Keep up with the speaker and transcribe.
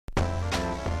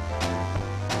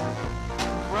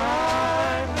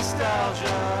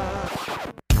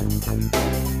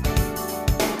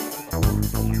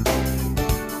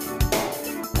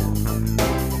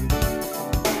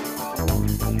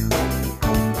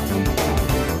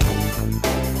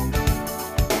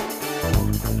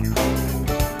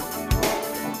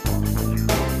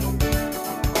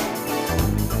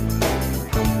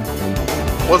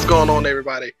going on,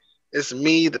 everybody? It's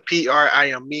me, the PR.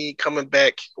 I am me, coming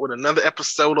back with another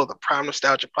episode of the Prime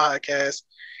Nostalgia Podcast.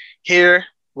 Here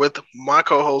with my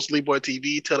co-host Leeboy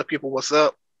TV. Tell the people what's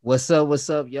up. What's up,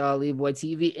 y'all? Leeboy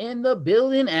TV in the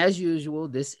building as usual.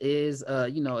 This is,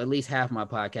 at least half my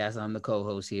podcast. I'm the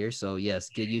co-host here, so yes,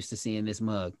 get used to seeing this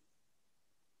mug.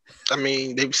 I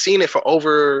mean, they've seen it for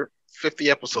over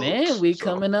 50 episodes. Man, we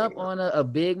coming up on a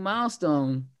big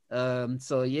milestone.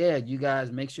 So yeah, you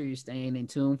guys make sure you're staying in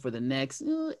tune for the next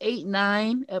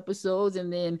 8-9 episodes,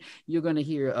 and then you're gonna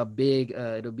hear a big.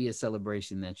 It'll be a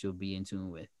celebration that you'll be in tune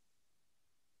with.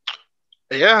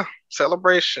 Yeah,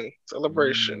 celebration.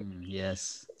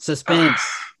 Yes, suspense.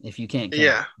 If you can't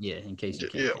count. Yeah. In case you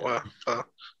can't. Yeah, well,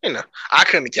 I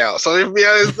couldn't count. So let's be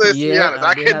honest,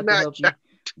 I could not count.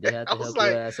 They have to help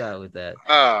your ass out with that.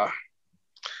 I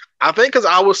think because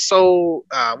I was so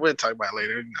we'll talk about it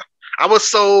later. I was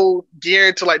so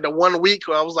geared to like the 1 week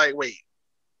where I was like, wait,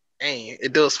 dang,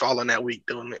 it does fall on that week,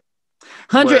 doesn't it?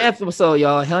 100th episode,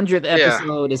 y'all. 100th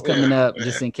episode is coming up.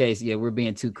 Just in case, we're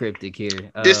being too cryptic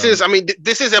here. This is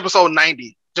episode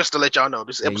 90. Just to let y'all know,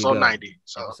 this is episode 90.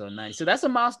 So episode 90. So that's a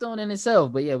milestone in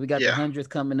itself. But yeah, we got the 100th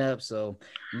coming up. So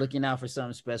looking out for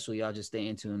something special. Y'all just stay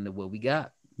in tune to what we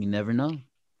got. You never know,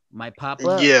 might pop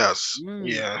up. Yes,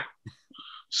 yeah.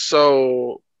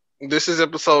 So this is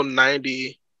episode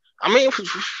 90. I mean,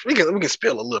 we can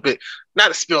spill a little bit, not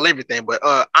to spill everything, but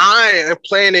I am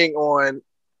planning on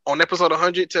episode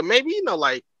 100 to maybe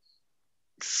like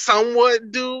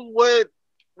somewhat do what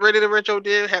Ready to Retro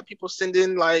did, have people send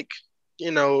in like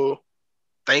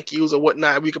thank yous or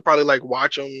whatnot. We could probably like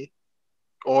watch them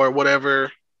or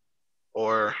whatever.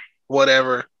 That's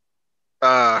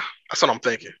what I'm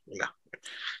thinking.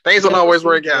 Things don't always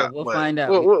work out. We'll find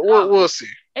out. We'll see.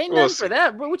 Ain't nothing for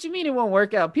that, bro. What you mean it won't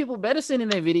work out? People better send in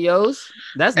their videos.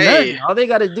 That's nothing. All they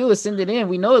got to do is send it in.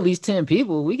 We know at least 10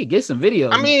 people. We could get some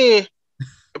videos. I mean,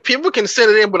 people can send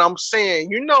it in, but I'm saying,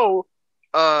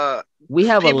 we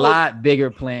have a lot bigger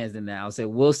plans than that. I'll say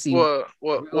we'll see.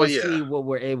 We'll see what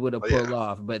we're able to pull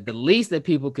off. But the least that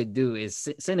people could do is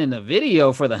send in a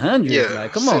video for the 100. Yeah,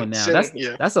 like, come on now.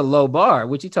 That's a low bar.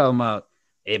 What you talking about?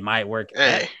 It might work.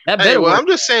 That better work. I'm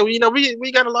just saying, we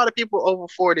got a lot of people over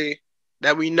 40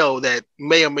 that we know that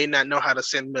may or may not know how to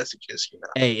send messages.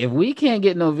 Hey, if we can't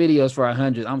get no videos for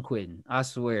 100, I'm quitting. I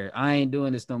swear, I ain't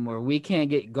doing this no more. We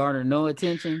can't garner no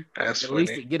attention. That's at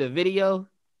least to get a video.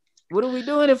 What are we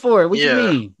doing it for? What you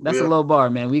mean? That's a low bar,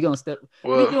 man. We gonna step.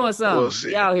 We doing something.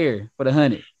 We out here for the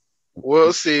 100.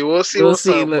 We'll see what's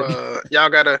up. Y'all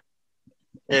gotta,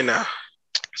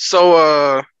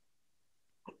 So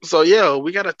yeah,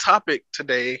 we got a topic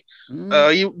today.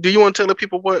 Do you want to tell the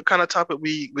people what kind of topic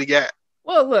we got?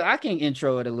 Well, look, I can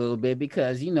intro it a little bit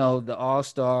because the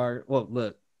All-Star. Well,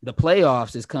 look, the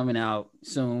playoffs is coming out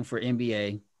soon for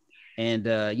NBA, and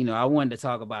I wanted to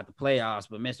talk about the playoffs,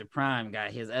 but Mr. Prime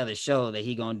got his other show that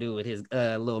he gonna do with his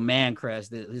little man crush,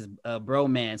 his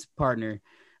bromance partner.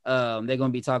 They're gonna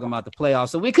be talking about the playoffs,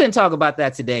 so we couldn't talk about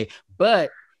that today. But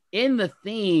in the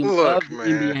theme of the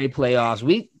NBA playoffs,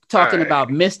 we talking about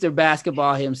Mr.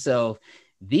 Basketball himself,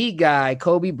 the guy,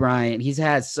 Kobe Bryant. He's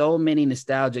had so many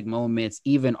nostalgic moments,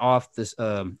 even off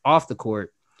the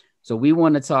court. So we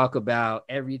want to talk about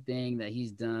everything that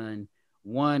he's done.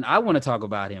 One, I want to talk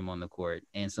about him on the court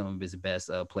and some of his best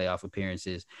playoff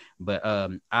appearances. But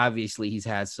obviously, he's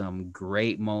had some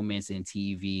great moments in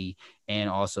TV and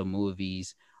also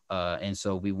movies. And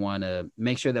so we want to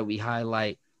make sure that we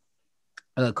highlight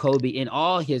Kobe in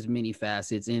all his many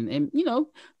facets and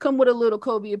come with a little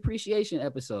Kobe appreciation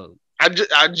episode.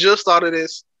 I just thought of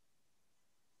this.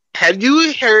 Have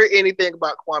you heard anything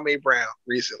about Kwame Brown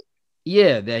recently?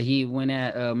 Yeah, that he went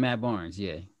at Matt Barnes.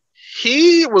 Yeah,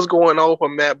 he was going over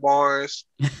Matt Barnes,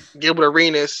 Gilbert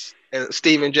Arenas, and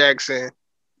Steven Jackson.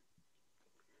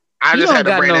 I just had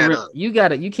to bring that up.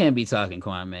 You can't be talking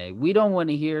Kwame. We don't want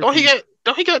to hear. Don't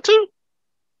he got two?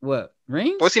 What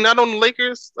rings? Was he not on the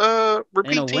Lakers?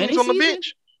 Repeat teams on the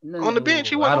bench. No, on the bench,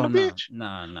 he wasn't on the bench.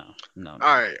 No. All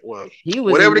right, well, he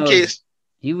was whatever the case.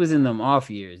 He was in them off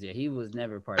years. Yeah, he was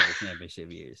never part of the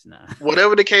championship years. Nah.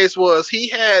 Whatever the case was, he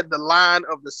had the line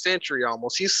of the century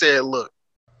almost. He said, "Look,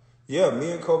 yeah,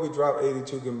 me and Kobe dropped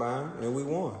 82 combined, and we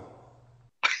won."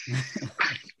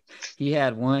 He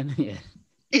had one. Yeah,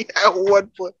 he had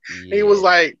one point. Yeah. He was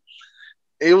like,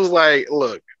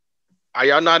 "Look, are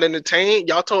y'all not entertained?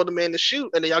 Y'all told the man to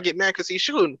shoot, and then y'all get mad because he's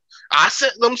shooting. I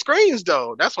set them screens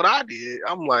though. That's what I did."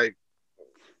 I'm like,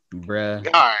 bruh.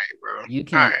 All right, bro. You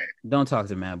can't. Don't talk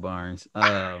to Matt Barnes.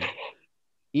 And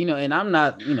I'm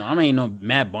not. I ain't no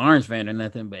Matt Barnes fan or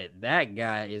nothing, but that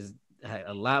guy had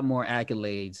a lot more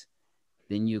accolades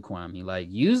than you, Kwame. Like,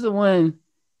 use the one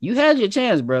You had your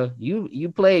chance, bro. You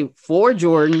played for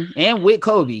Jordan and with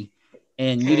Kobe,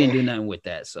 and you didn't do nothing with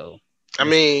that. So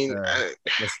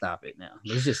let's stop it now.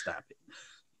 Let's just stop it.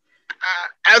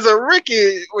 As a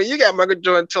rookie, when you got Michael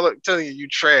Jordan telling you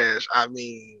trash, I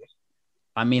mean,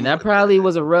 that probably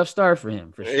was a rough start for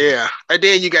him, for sure. Yeah, and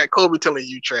then you got Kobe telling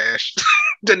you trash.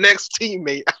 The next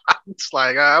teammate, it's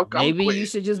like, maybe you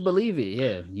should just believe it.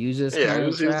 Yeah, you just he's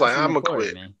like, I'm gonna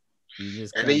quit, man.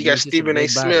 And then you got Stephen A.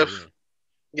 Smith. Yeah.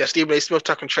 You got Stephen A. Smith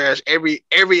talking trash every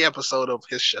episode of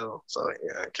his show. So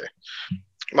yeah, okay,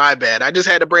 my bad. I just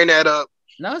had to bring that up.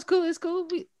 No, it's cool. It's cool.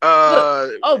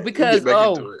 Because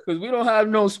we don't have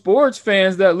no sports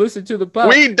fans that listen to the podcast.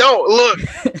 We don't look,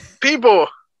 people.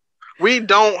 We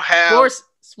don't have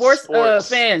sports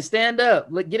fans. Stand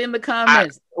up. Get in the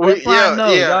comments.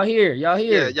 Y'all here. Yeah,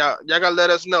 y'all gotta let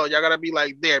us know. Y'all gotta be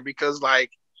like there because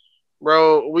like,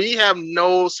 bro, we have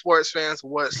no sports fans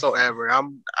whatsoever.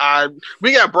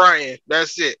 We got Bryant.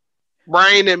 That's it.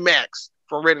 Bryant and Max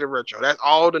from Ready to Retro. That's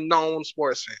all the known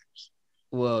sports fans.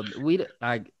 Well,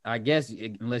 I guess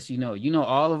unless you know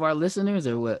all of our listeners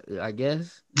or what, I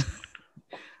guess.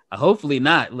 Hopefully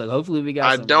not. Look, hopefully we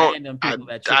got random people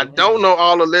I don't know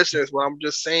all the listeners, but I'm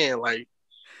just saying, like,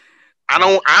 I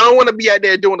don't want to be out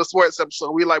there doing a sports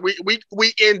episode. We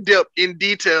in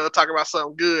detail talking about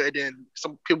something good, and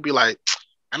some people be like,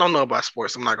 I don't know about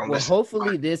sports. I'm not gonna listen.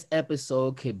 Hopefully this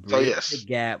episode could bridge the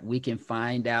gap. We can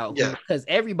find out because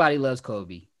everybody loves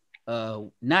Kobe.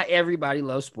 Not everybody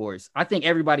loves sports. I think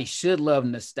everybody should love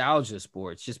nostalgia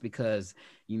sports just because,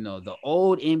 the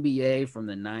old NBA from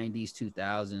the 90s,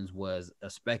 2000s was a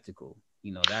spectacle.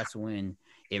 That's when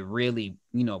it really,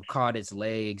 caught its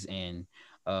legs. And,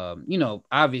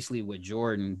 obviously with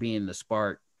Jordan being the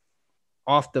spark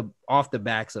off the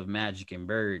backs of Magic and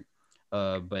Bird.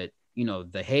 But,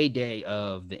 the heyday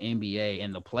of the NBA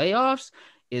and the playoffs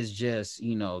is just, the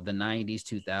 90s,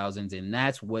 2000s. And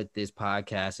that's what this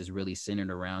podcast is really centered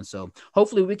around. So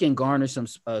hopefully we can garner some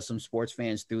sports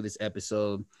fans through this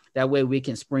episode. That way we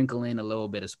can sprinkle in a little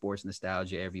bit of sports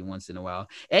nostalgia every once in a while.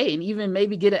 Hey, and even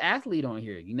maybe get an athlete on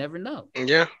here. You never know.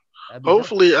 Yeah.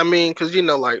 Hopefully, I mean, because,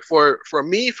 like for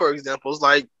me, for example, it's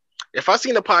like, if I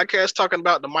seen a podcast talking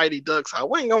about the Mighty Ducks, I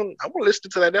won't listen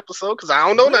to that episode because I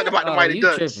don't know nothing about the Mighty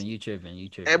Ducks. You tripping.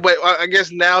 But I guess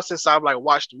now since I've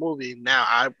watched the movie, now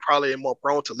I probably am more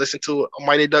prone to listen to a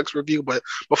Mighty Ducks review. But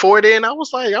before then, I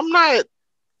was like, I'm not.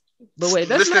 But wait,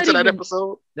 that's listening not to even, that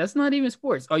episode. That's not even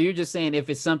sports. Oh, you're just saying if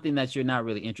it's something that you're not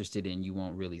really interested in, you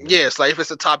won't really. Yes, like if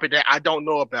it's a topic that I don't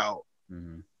know about,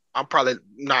 I'm probably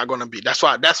not going to be. That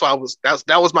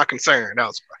was my concern. That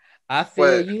was. I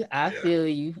feel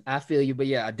you. But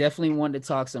yeah, I definitely wanted to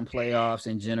talk some playoffs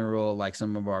in general, like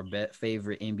some of our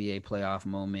favorite NBA playoff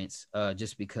moments,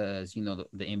 just because, the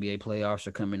NBA playoffs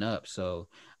are coming up. So,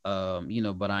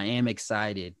 but I am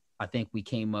excited. I think we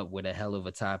came up with a hell of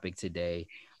a topic today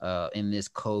in this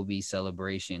Kobe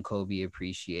celebration, Kobe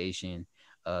appreciation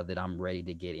that I'm ready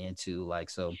to get into.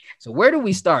 So where do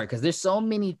we start? Because there's so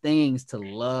many things to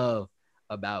love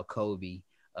about Kobe.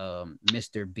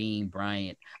 Mr. Bean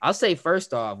Bryant. I'll say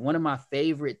first off, one of my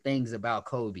favorite things about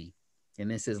Kobe, and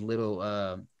this is little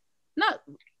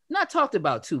not talked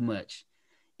about too much,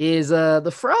 is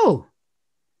the fro.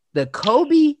 The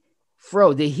Kobe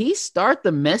fro. Did he start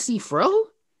the messy fro?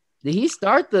 Did he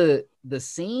start the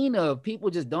scene of people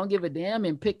just don't give a damn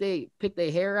and pick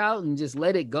their hair out and just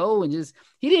let it go and just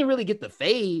he didn't really get the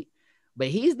fade, but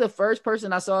he's the first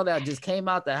person I saw that just came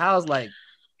out the house like.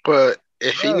 But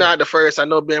if he's not the first, I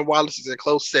know Ben Wallace is a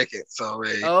close second. So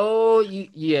it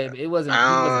wasn't. He wasn't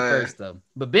first though.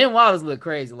 But Ben Wallace looked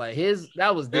crazy. Like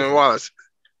that was different. Ben Wallace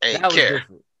ain't care.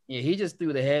 Different. Yeah, he just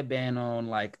threw the headband on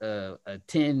like a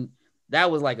 10. That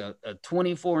was like a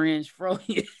 24-inch fro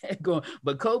he had going.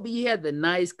 But Kobe, he had the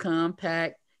nice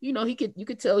compact. You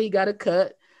could tell he got a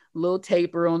cut, a little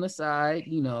taper on the side.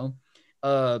 He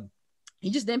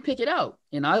just didn't pick it out.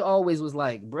 And I always was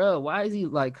like, bro, why is he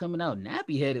like coming out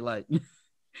nappy headed? Like,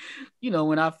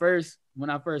 when I first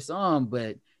saw him,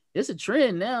 but it's a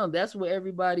trend now. That's what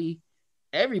everybody's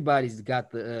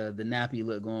got the nappy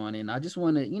look going. And I just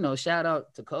want to, shout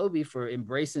out to Kobe for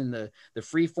embracing the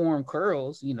freeform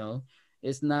curls.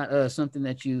 It's not something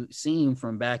that you seen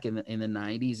from back in the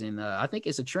 90s. And I think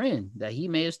it's a trend that he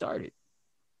may have started.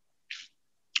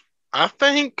 I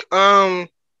think,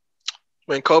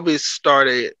 when Kobe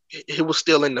started, he was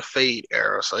still in the fade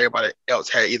era, so everybody else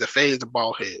had either fades or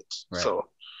bald heads. Right. So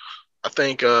I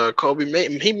think Kobe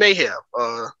may have,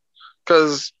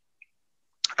 because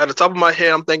at the top of my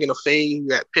head, I'm thinking of fade. You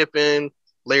got Pippen,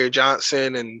 Larry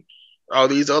Johnson, and all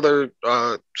these other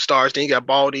stars. Then you got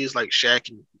baldies like Shaq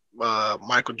and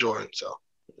Michael Jordan. So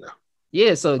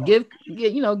Yeah, so give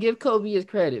Kobe his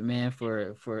credit, man,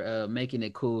 for making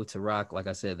it cool to rock, like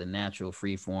I said, the natural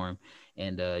free form.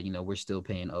 And we're still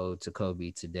paying ode to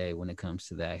Kobe today when it comes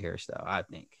to that hairstyle. I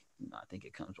think. I think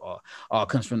it comes all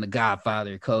comes from the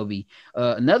Godfather, Kobe.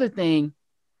 Another thing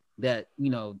that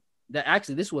that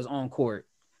actually this was on court,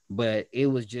 but it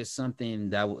was just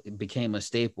something that became a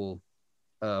staple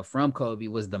from Kobe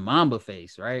was the Mamba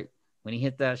face, right? When he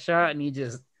hit that shot and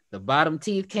the bottom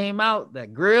teeth came out,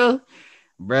 that grill,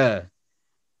 bruh.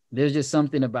 There's just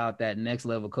something about that next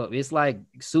level Kobe. It's like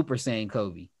Super Saiyan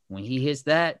Kobe. When he hits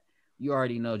that, you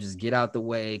already know, just get out the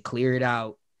way, clear it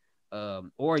out.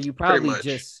 Or you probably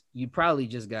just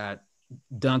got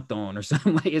dunked on or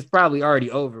something. Like it's probably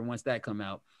already over once that come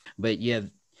out. But yeah,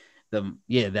 them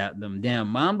damn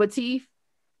Mamba teeth,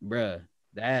 bruh.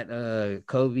 That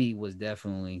Kobe was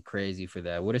definitely crazy for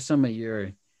that. What are some of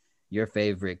your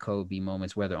favorite Kobe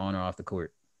moments, whether on or off the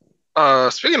court?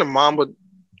 Speaking of Mamba,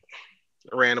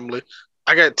 randomly,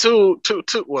 I got two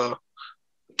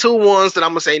ones that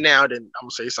I'm gonna say now, then I'm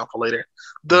gonna say something later.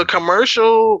 The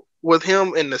commercial with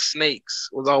him and the snakes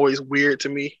was always weird to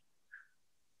me.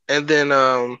 And then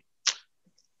I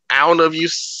don't know if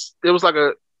it was like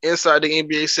a inside the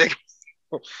NBA segment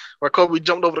where Kobe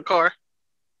jumped over the car.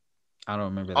 I don't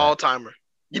remember that. All-timer.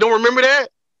 You don't remember that?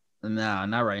 Nah,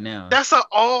 not right now. That's an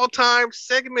all-time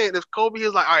segment. If Kobe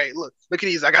is like, all right, look at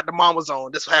these. I got the Mamba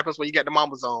zone. This is what happens when you got the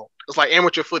Mamba zone. It's like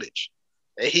amateur footage.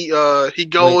 And he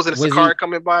goes and it's a car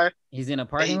coming by. He's in a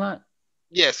parking lot?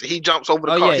 Yes, he jumps over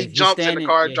the car. Yeah, he jumps and the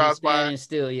car drives by.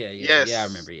 Still, yeah. Yes. Yeah, I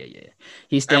remember. Yeah.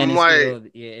 He's standing still.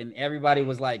 Yeah, and everybody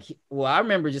was like, well, I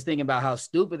remember just thinking about how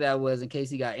stupid that was in case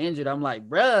he got injured. I'm like,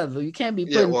 bruh, you can't be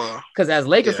putting because as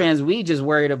Laker fans, we just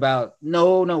worried about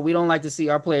no, we don't like to see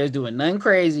our players doing nothing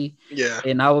crazy. Yeah.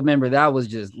 And I remember that was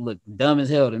just dumb as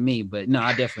hell to me. But no,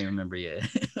 I definitely remember, yeah.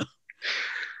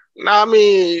 No, I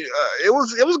mean, it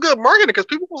was good marketing because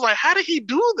people was like, "How did he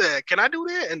do that? Can I do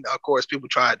that?" And of course, people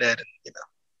tried that, and you know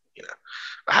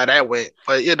how that went.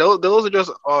 But yeah, those are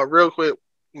just real quick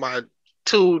my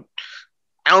two.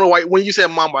 I don't know why when you said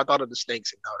Mamba, I thought of the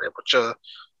snakes and all that. But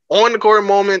on the court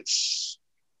moments,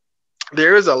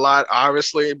 there is a lot,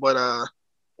 obviously. But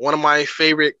one of my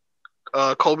favorite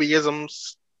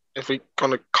Kobe-isms, if we're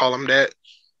gonna call him that,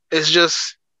 is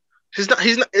just.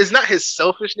 It's not his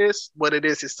selfishness, but it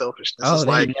is his selfishness. Oh, it's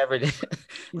like he never did.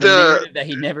 that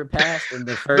he never passed in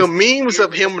the first. The memes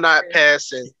of him not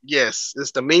passing, yes,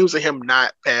 it's the memes of him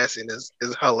not passing is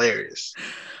hilarious.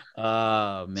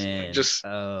 Oh man, just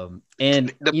I'll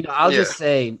just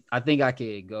say, I think I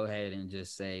could go ahead and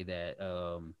just say that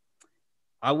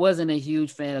I wasn't a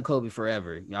huge fan of Kobe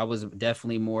forever. I was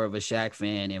definitely more of a Shaq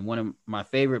fan, and one of my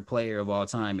favorite player of all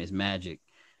time is Magic.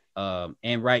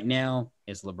 And right now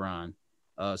it's LeBron.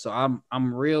 So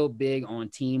I'm real big on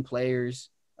team players.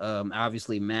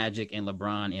 Obviously Magic and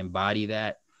LeBron embody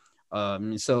that.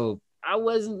 So I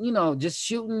wasn't, just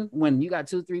shooting when you got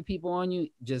 2-3 people on you,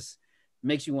 just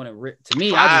makes you want to rip. To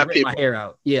me, I just rip my hair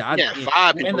out. Yeah,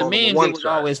 5 people. And the memes, it was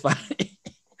always 5.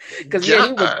 Because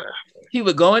he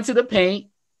would go into the paint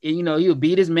and he would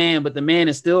beat his man, but the man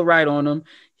is still right on him.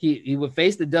 He would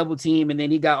face the double team, and then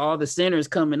he got all the centers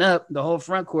coming up, the whole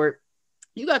front court.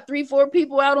 You got 3-4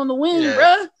 people out on the wing,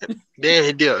 bruh. Then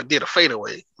he did a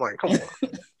fadeaway. Like, come on.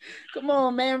 Come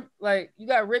on, man. Like, you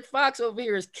got Rick Fox over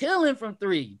here is killing from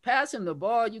 3. Passing the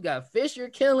ball. You got Fisher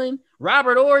killing.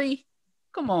 Robert Horry.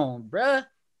 Come on, bruh.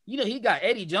 He got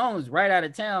Eddie Jones right out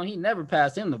of town. He never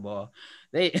passed him the ball.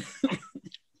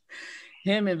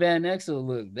 Him and Van Exel,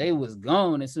 look, they was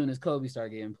gone as soon as Kobe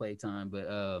started getting play time. But,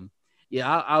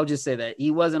 I'll just say that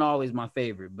he wasn't always my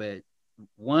favorite, but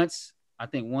once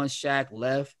Shaq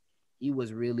left, he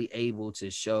was really able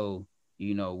to show,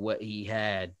 what he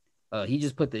had. He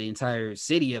just put the entire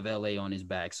city of LA on his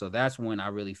back. So that's when I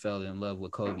really fell in love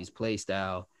with Kobe's play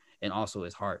style and also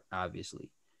his heart,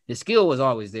 obviously. His skill was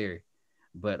always there,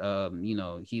 but,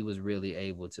 he was really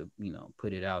able to,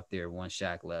 put it out there once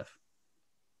Shaq left.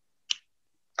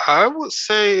 I would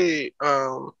say,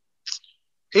 I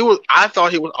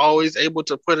thought he was always able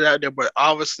to put it out there, but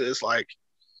obviously it's like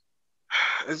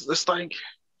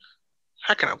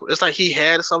how can I put it? It's like he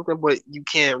had something, but you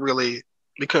couldn't really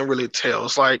tell.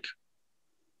 It's like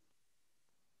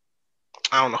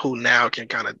I don't know who now can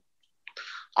kind of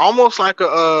almost like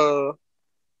a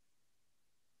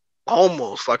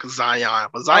Zion,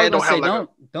 but Zion don't have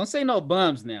don't say no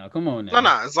bums now. Come on now.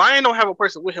 No, Zion don't have a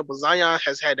person with him, but Zion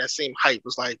has had that same hype.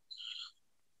 It's like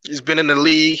he's been in the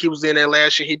league. He was in there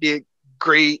last year. He did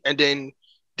great, and then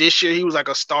this year he was like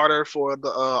a starter for the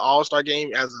All-Star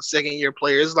game as a second-year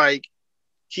player. It's like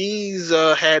he's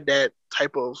had that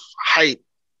type of hype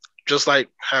just like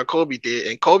how Kobe did.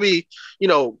 And Kobe, you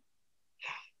know,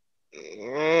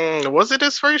 was it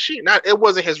his first year? Not, it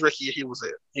wasn't his rookie year. He was a.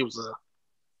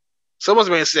 So it must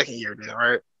have been his second year then,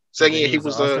 right? Second year he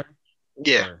was a.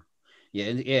 Yeah.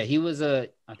 Yeah. He was I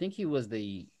think he was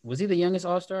he the youngest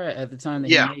All-Star at the time that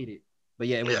he made it? But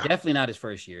yeah, it was definitely not his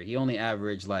first year. He only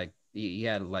averaged like he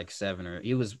had like 7 or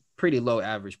he was pretty low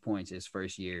average points his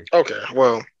first year. Okay,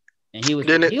 well, and he was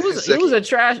a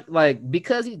trash, like,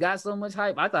 because he got so much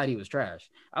hype. I thought he was trash.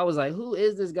 I was like, who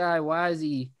is this guy? Why is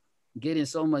he getting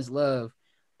so much love?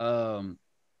 And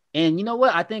you know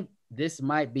what? I think this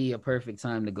might be a perfect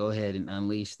time to go ahead and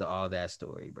unleash the all that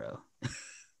story, bro.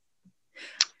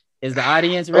 Is the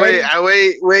audience ready?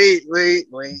 Wait.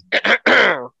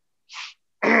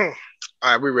 All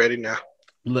right, we're ready now.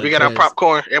 Look, we got our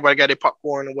popcorn. Everybody got their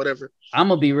popcorn or whatever. I'm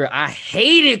gonna be real. I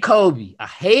hated Kobe. I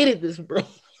hated this, bro.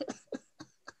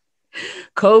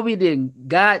 Kobe did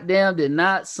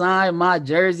not sign my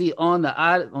jersey on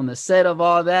the set of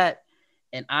all that,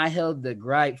 and I held the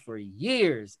gripe for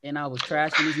years, and I was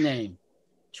trashing his name.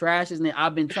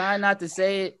 I've been trying not to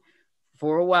say it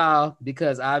for a while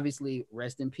because obviously,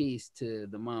 rest in peace to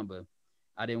the Mamba.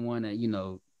 I didn't want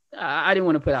to, I didn't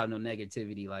want to put out no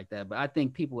negativity like that, but I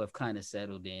think people have kind of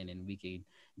settled in, and we can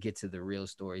get to the real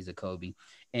stories of Kobe.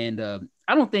 And I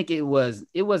don't think it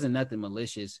wasn't nothing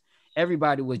malicious.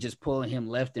 Everybody was just pulling him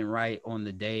left and right on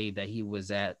the day that he was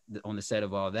on the set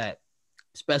of all that,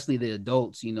 especially the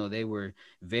adults. They were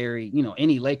very,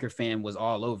 any Laker fan was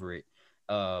all over it.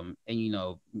 And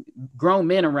grown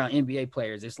men around NBA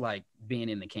players, it's like being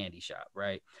in the candy shop,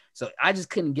 right? So I just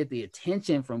couldn't get the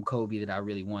attention from Kobe that I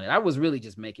really wanted. I was really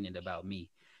just making it about me.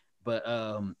 But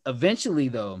eventually,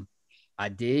 though, I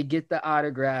did get the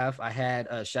autograph. I had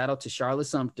a shout out to Charlotte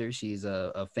Sumter. She's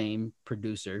a famed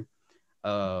producer.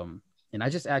 And I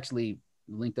just actually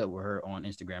linked up with her on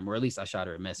Instagram, or at least I shot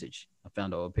her a message. I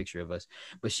found an old picture of us,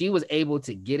 but she was able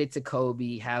to get it to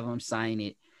Kobe, have him sign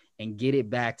it, and get it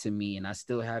back to me. And I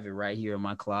still have it right here in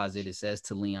my closet. It says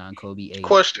to Leon, Kobe 8.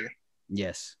 Question.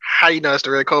 Yes. How you know it's the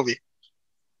real Kobe?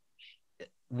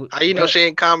 How you know she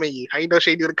ain't comment you? How you know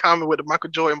she ain't do the comment with the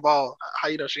Michael Jordan ball? How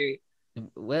you know she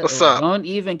ain't? What's up? Don't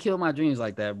even kill my dreams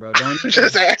like that, bro. Don't even,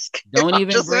 just ask. Don't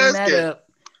even bring that up.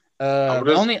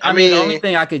 The only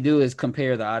thing I could do is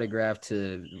compare the autograph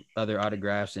to other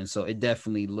autographs, and so it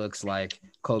definitely looks like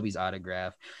Kobe's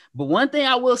autograph. But one thing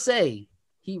I will say,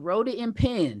 he wrote it in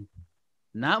pen,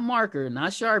 not marker,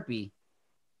 not Sharpie.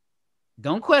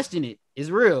 Don't question it; it's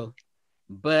real.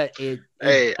 But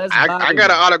I got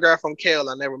an autograph from Kel.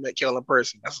 I never met Kel in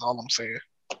person. That's all I'm saying.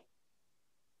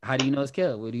 How do you know it's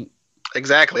Kel?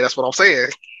 Exactly. That's what I'm saying.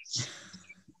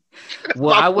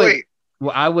 Well,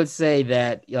 I would say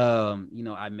that,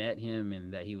 I met him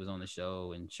and that he was on the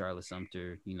show, and Charlotte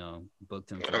Sumter,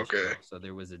 booked him for the show. So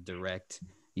there was a direct,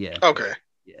 Okay.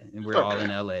 Yeah. And we're all in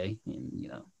LA,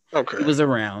 and, okay. He was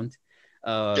around.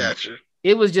 Gotcha.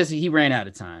 It was just, he ran out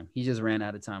of time. He just ran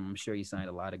out of time. I'm sure he signed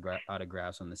a lot of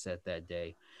autographs on the set that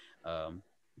day.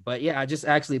 But yeah, I just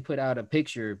actually put out a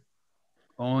picture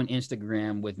on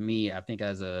Instagram with me, I think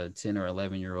as a 10 or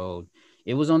 11-year-old.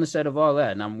 It was on the set of all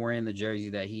that, and I'm wearing the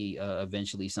jersey that he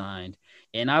eventually signed.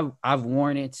 And I've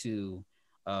worn it to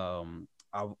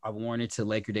I've worn it to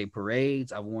Laker Day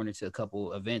parades. I've worn it to a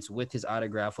couple events with his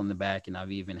autograph on the back, and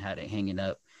I've even had it hanging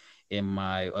up in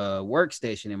my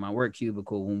workstation, in my work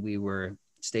cubicle when we were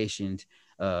stationed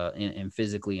and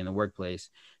physically in the workplace.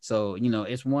 So,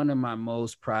 it's one of my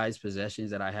most prized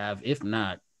possessions that I have. If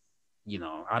not,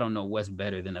 I don't know what's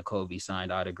better than a Kobe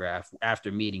signed autograph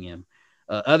after meeting him.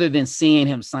 Other than seeing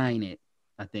him sign it,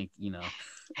 I think,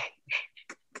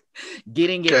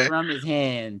 getting it from his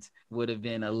hand would have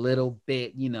been a little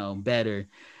bit, better.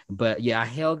 But yeah, I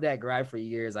held that gripe for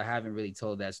years. I haven't really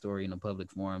told that story in a public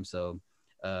forum. So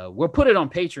we'll put it on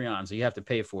Patreon. So you have to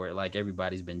pay for it like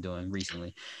everybody's been doing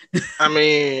recently. I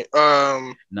mean,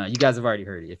 no, you guys have already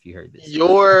heard it if you heard this.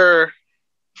 Your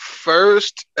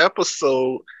first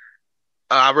episode,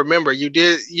 I remember you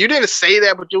didn't say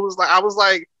that, but it was like,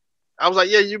 I was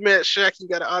like, yeah, you met Shaq, you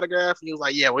got an autograph. And he was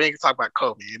like, yeah, we ain't gonna talk about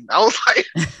Kobe. And I was like,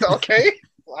 okay,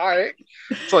 all right.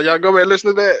 So y'all go back and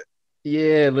listen to that.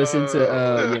 Yeah, listen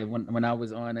to when I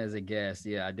was on as a guest.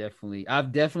 Yeah,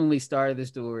 I've definitely started the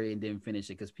story and didn't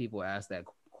finish it because people ask that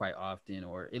quite often,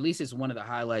 or at least it's one of the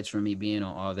highlights for me being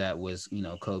on all that was,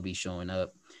 Kobe showing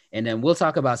up. And then we'll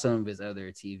talk about some of his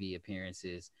other TV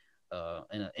appearances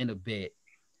in a bit.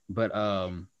 But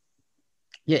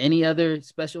yeah, any other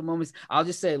special moments? I'll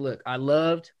just say, look, I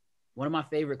loved one of my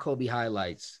favorite Kobe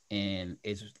highlights, and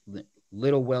it's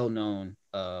little well known,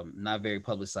 not very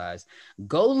publicized.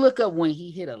 Go look up when he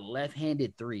hit a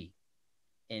left-handed 3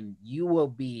 and you will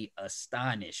be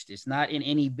astonished. It's not in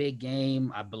any big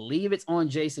game. I believe it's on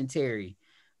Jason Terry.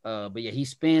 But yeah, he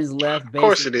spins left. Of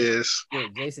course it is. Yeah,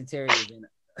 Jason Terry is in.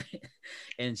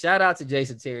 And shout out to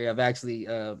Jason Terry. I've actually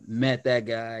met that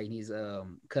guy. He's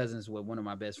cousins with one of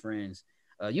my best friends.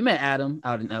 You met Adam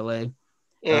out in LA.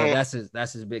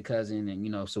 That's his big cousin,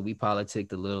 and so we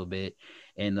politicked a little bit,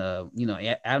 and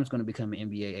Adam's going to become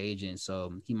an NBA agent,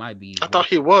 so he might be. I thought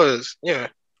he was, yeah.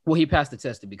 Well, he passed the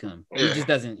test to become. Yeah. He just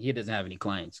doesn't have any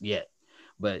clients yet,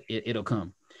 but it'll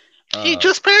come. He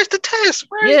just passed the test,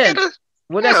 right? Yeah.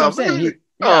 Well, that's what I'm saying.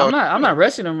 I'm not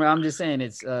rushing him. I'm just saying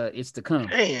it's to come.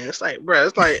 Man, it's like,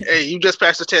 bro, hey, you just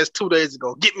passed the test 2 days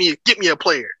ago. Get me a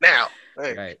player now.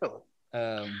 Hey, right.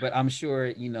 But I'm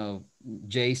sure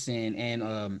Jason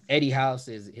and Eddie House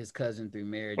is his cousin through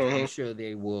marriage. I'm sure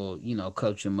they will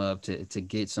coach him up to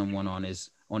get someone on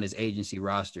his agency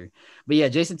roster. But yeah,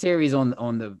 Jason Terry's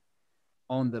on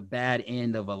the bad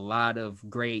end of a lot of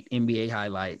great NBA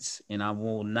highlights, and I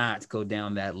will not go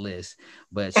down that list.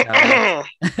 But shout out,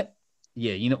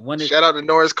 shout out to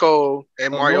Norris Cole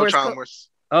and Mario Chalmers.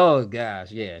 Oh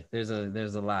gosh, yeah. There's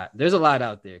a lot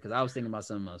out there because I was thinking about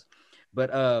something else.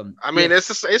 But I mean,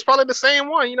 it's probably the same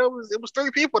one. It was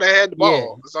 3 people that had the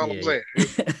ball. That's all I'm saying.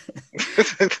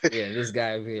 Yeah, this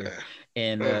guy over here,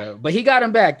 and but he got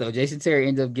him back though. Jason Terry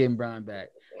ended up getting Bryant back.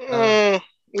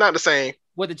 Not the same.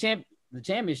 With the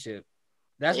championship.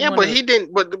 That's but he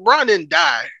didn't. But LeBron didn't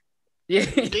die. Yeah,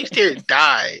 Jason Terry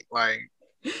died. Like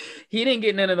he didn't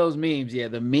get none of those memes. Yeah,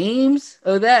 the memes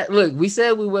of that. Look, we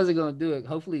said we wasn't gonna do it.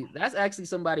 Hopefully, that's actually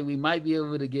somebody we might be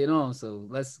able to get on. So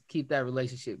let's keep that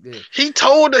relationship good. He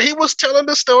was telling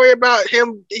the story about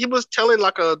him. He was telling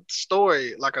like a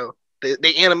story,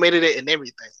 they animated it and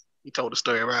everything. He told the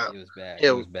story about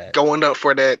it was bad. Going up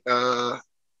for that.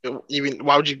 Even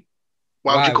why would you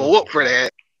go up for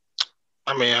that?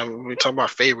 I mean, we talk about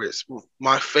favorites.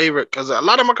 My favorite, because a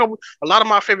lot of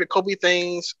my favorite Kobe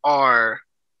things are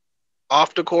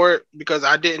off the court because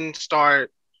I didn't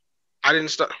start liking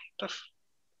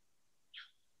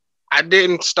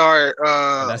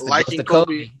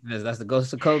Kobe. That's the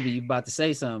ghost of Kobe. You about to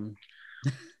say something?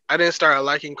 I didn't start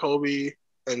liking Kobe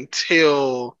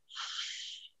until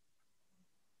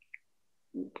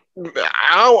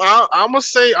I'm gonna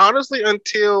say honestly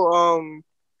until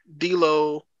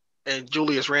D'Lo and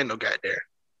Julius Randle got there.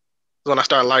 When I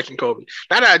started liking Kobe.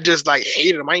 Not that I just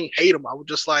hated him. I didn't hate him. I was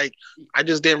just I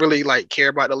just didn't really care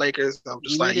about the Lakers. I was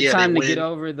just time to get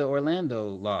over the Orlando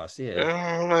loss.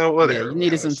 Yeah. Whatever. Yeah, you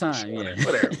needed some time. Yeah.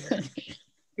 Whatever.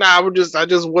 Nah, I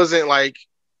just wasn't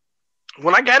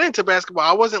when I got into basketball,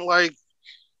 I wasn't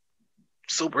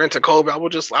super into Kobe. I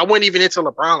wasn't even into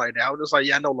LeBron like that. I was just I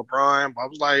know LeBron, but I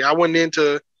was I wasn't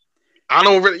into. I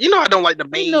don't really, I don't like the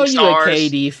main stars. You're a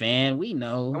KD fan. We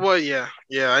know. Well, yeah,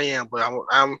 I am, but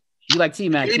I'm. You like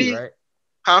T-Mac too, right?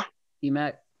 Huh?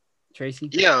 T-Mac, Tracy.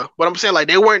 Yeah, but I'm saying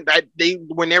they weren't. They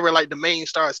were never the main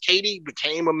stars. KD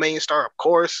became a main star, of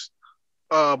course.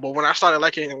 But when I started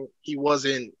liking him, he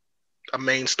wasn't a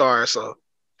main star. So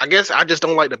I guess I just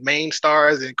don't like the main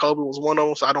stars, and Kobe was one of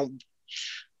them. So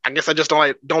I guess I just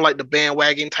don't like the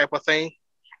bandwagon type of thing.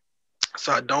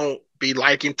 So I don't be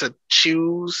liking to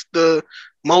choose the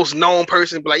most known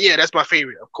person. But yeah, that's my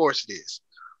favorite. Of course it is.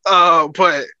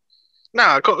 But.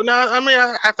 I mean,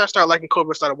 after I started liking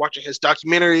Kobe, I started watching his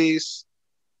documentaries.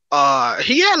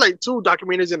 He had 2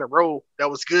 documentaries in a row that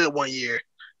was good one year.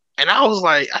 And I was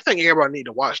I think everybody need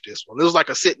to watch this one. It was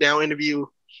a sit-down interview.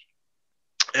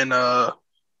 And the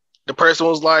person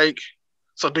was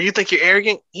so do you think you're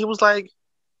arrogant? He was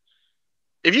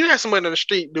if you have somebody on the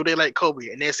street, do they like Kobe?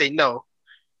 And they say no,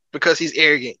 because he's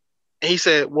arrogant. And he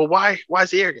said, well, why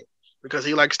is he arrogant? Because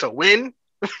he likes to win?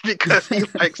 Because he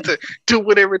likes to do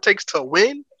whatever it takes to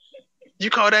win.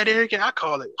 You call that arrogant? I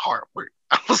call it hard work.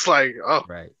 I was oh,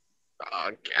 right.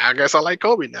 I guess I like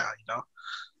Kobe now,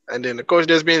 And then of course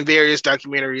there's been various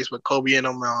documentaries with Kobe and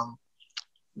them.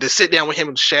 The sit down with him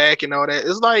and Shaq and all that.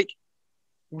 It's a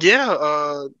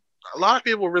lot of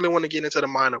people really want to get into the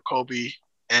mind of Kobe,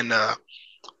 and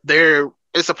there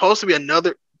is supposed to be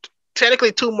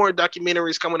technically 2 more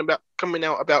documentaries coming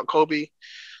out about Kobe,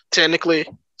 technically.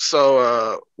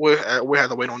 So we'll have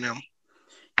to wait on them.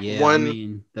 Yeah, I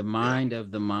mean, the mind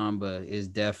of the Mamba is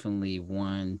definitely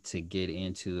one to get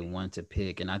into and one to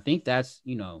pick, and I think that's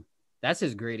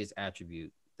his greatest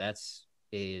attribute. That's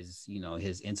his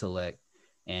intellect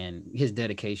and his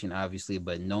dedication, obviously.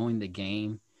 But knowing the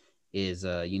game is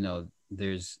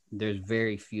there's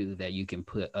very few that you can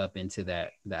put up into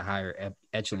that higher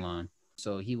echelon.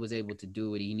 So he was able to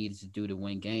do what he needed to do to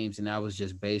win games. And that was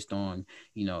just based on,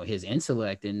 his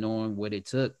intellect and knowing what it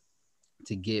took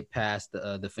to get past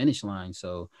the finish line.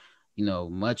 So, you know,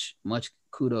 much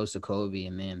kudos to Kobe.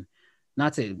 And then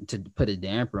not to put a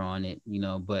damper on it, you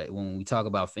know, but when we talk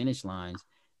about finish lines,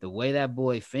 the way that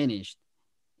boy finished,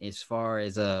 as far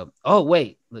as oh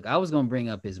wait, look, I was gonna bring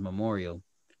up his memorial,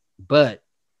 but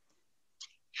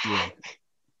yeah,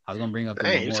 I was gonna bring up the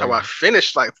Dang, you talking memorial. about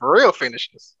finish, like for real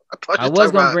finishes. I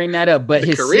was gonna bring that up, but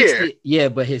his career.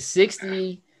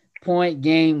 60-point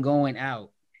game going out.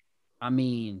 I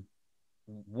mean,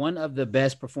 one of the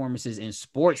best performances in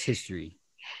sports history,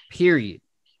 period.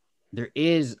 There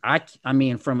is, I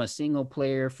mean, from a single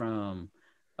player, from,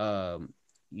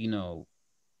 you know,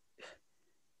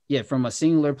 from a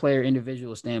singular player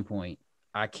individual standpoint,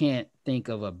 I can't think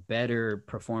of a better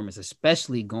performance,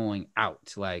 especially going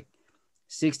out. Like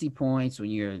 60 points when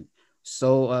you're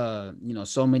so, you know,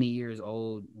 so many years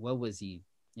old. What was he,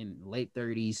 in late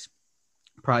 30s?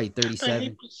 Probably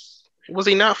 37. Was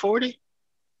he not 40?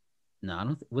 No, I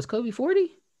don't was Kobe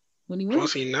 40 when he went?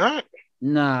 Was he not?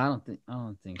 Nah, I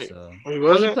don't think so. He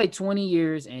wasn't? He played 20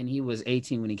 years and he was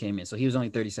 18 when he came in. So he was only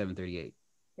 37, 38.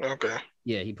 Okay.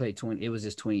 Yeah, he played 20. It was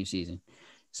his 20th season.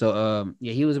 So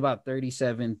yeah, he was about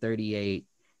 37, 38.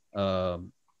 But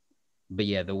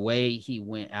yeah, the way he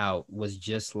went out was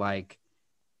just like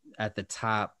at the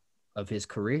top of his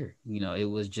career. You know, it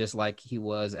was just like he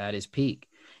was at his peak.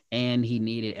 And he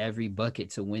needed every bucket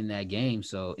to win that game.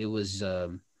 So it was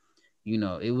you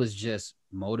know, it was just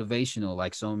motivational,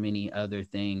 like so many other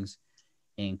things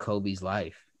in Kobe's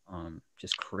life.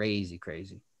 Just crazy.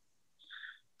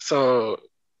 So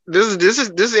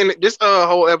this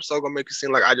whole episode gonna make it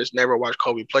seem like I just never watched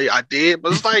Kobe play. I did,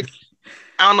 but it's like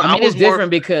I don't know. I mean, it's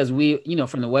different because we, you know,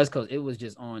 from the West Coast, it was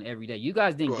just on every day. You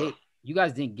guys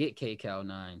didn't get KCal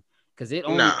 9 because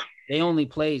they only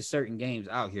played certain games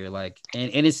out here. Like,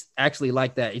 and it's actually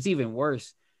like that. It's even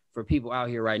worse for people out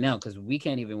here right now because we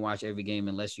can't even watch every game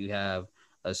unless you have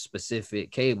a specific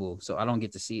cable. So I don't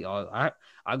get to see all.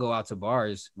 I go out to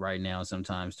bars right now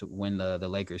sometimes to when the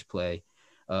Lakers play.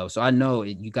 So I know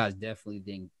you guys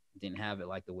definitely didn't have it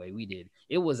like the way we did.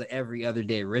 It was an every other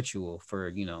day ritual for,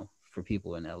 you know, for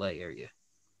people in LA area.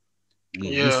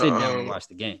 We sit down and watch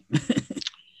the game.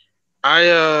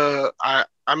 I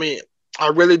mean, I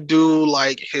really do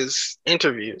like his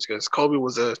interviews because Kobe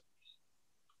was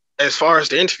as far as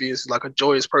the interviews, like a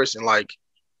joyous person. Like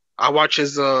I watch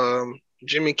his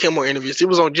Jimmy Kimmel interviews. He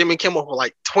was on Jimmy Kimmel for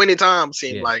like 20 times,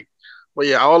 seemed like. But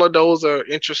yeah, all of those are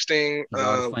interesting. He's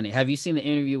always funny. Have you seen the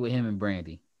interview with him and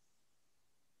Brandy?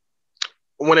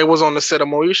 When it was on the set of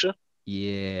Moesha?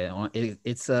 Yeah,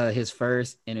 it's his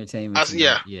first entertainment.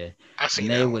 Yeah. I seen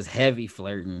and that. They was heavy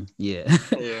flirting. Yeah.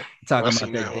 Talking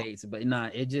about their dates. But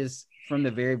it just from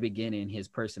the very beginning, his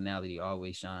personality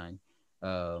always shined.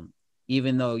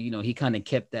 Even though, you know, he kind of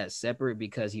kept that separate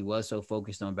because he was so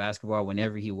focused on basketball.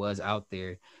 Whenever he was out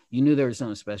there, you knew there was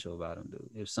something special about him, dude.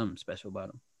 There was something special about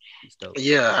him.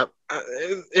 Yeah.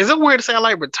 Is it weird to say I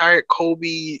like retired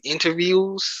Kobe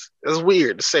interviews? It's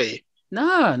weird to say.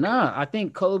 Nah. I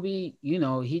think Kobe, you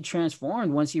know, he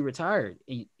transformed once he retired.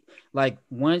 Like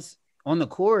once on the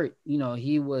court, you know,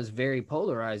 he was very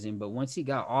polarizing. But once he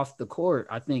got off the court,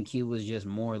 I think he was just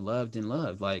more loved and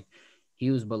loved. Like he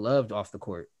was beloved off the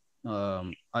court.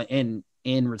 In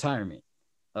retirement,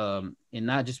 and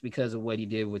not just because of what he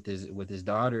did with his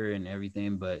daughter and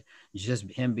everything, but just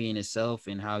him being himself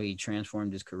and how he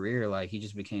transformed his career. Like he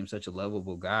just became such a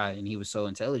lovable guy, and he was so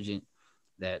intelligent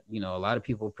that, you know, a lot of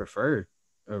people prefer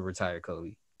a retired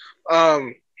Kobe.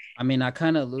 I mean, I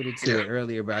kind of alluded to it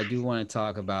earlier, but I do want to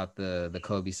talk about the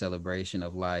Kobe celebration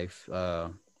of life.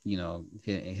 You know,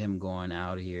 him going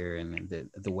out here and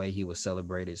the way he was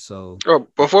celebrated. So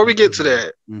before we get to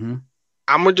that, mm-hmm.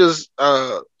 I'm gonna just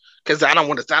because I don't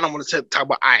want to talk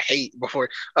about I hate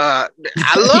before. I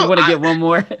love. You want to get one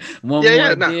more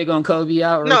dig on Kobe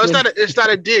out? No, it's not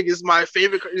a dig. It's my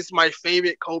favorite. It's my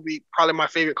favorite Kobe. Probably my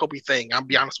favorite Kobe thing. I'll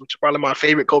be honest with you. Probably my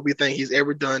favorite Kobe thing he's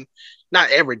ever done.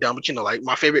 Not ever done, but you know, like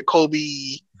my favorite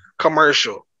Kobe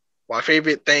commercial. My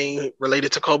favorite thing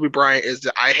related to Kobe Bryant is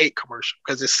the I hate commercial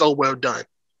because it's so well done.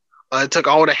 It took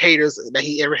all the haters that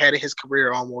he ever had in his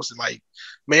career almost and like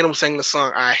made him sing the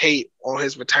song I hate on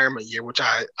his retirement year, which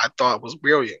I thought was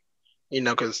brilliant. You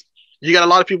know, because you got a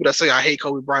lot of people that say I hate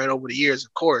Kobe Bryant over the years,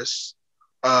 of course.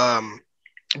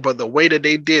 But the way that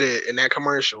they did it in that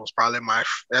commercial was probably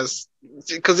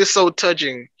because it's so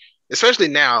touching, especially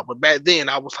now. But back then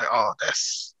I was like, oh,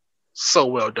 that's so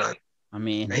well done. I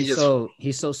mean, he's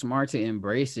so smart to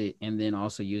embrace it and then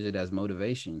also use it as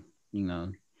motivation. You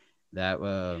know, that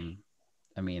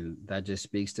I mean, that just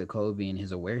speaks to Kobe and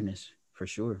his awareness for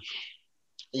sure.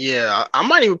 Yeah, I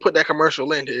might even put that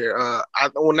commercial in here.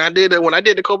 When I did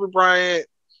the Kobe Bryant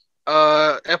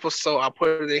episode, I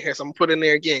put it in here, so I'm gonna put it in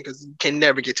there again because you can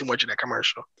never get too much of that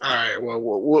commercial. All right, well,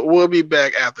 we'll be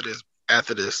back after this.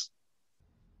 After this,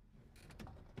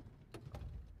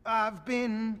 I've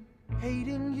been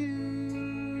hating you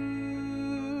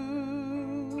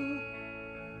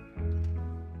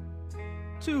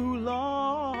too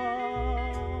long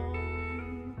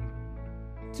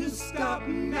to stop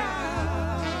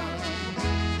now.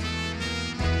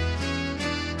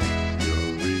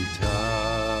 You're retiring,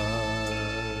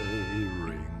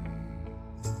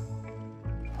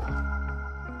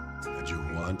 and you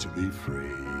want to be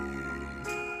free.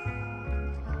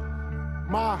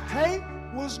 My hate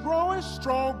was growing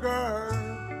stronger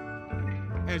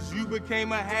as you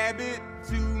became a habit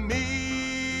to me.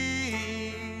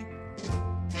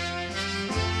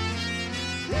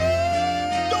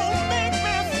 Don't make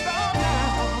me stop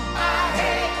now. I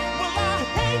hate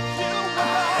you with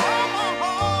all my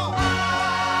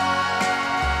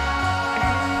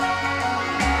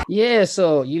heart. Yeah,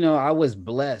 so I was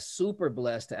blessed, super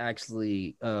blessed to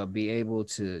actually be able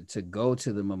to go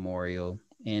to the memorial.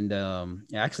 And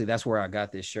actually, that's where I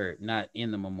got this shirt, not in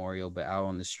the memorial, but out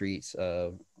on the streets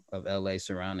of LA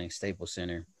surrounding Staples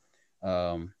Center.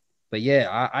 But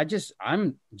yeah, I'm just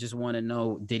want to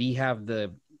know, did he have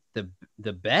the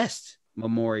best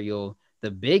memorial, the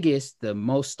biggest, the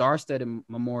most star-studded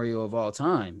memorial of all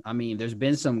time? I mean, there's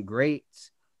been some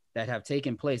greats that have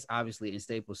taken place, obviously, in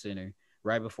Staples Center.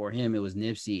 Right before him, it was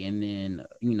Nipsey, and then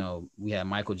we had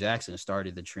Michael Jackson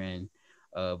started the trend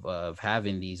of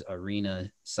having these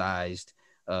arena-sized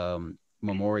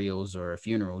memorials or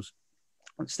funerals.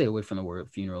 Stay away from the word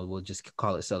funeral. We'll just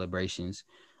call it celebrations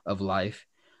of life.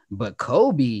 But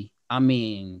Kobe, I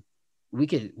mean, we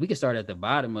could start at the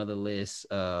bottom of the list.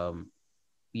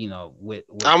 With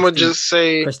I'm gonna just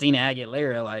say Christina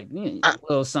Aguilera, like a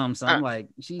little something, like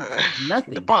she's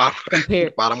nothing. The bottom,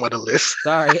 compared bottom of the list.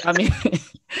 Sorry,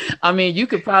 I mean, you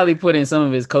could probably put in some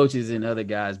of his coaches and other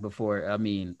guys before,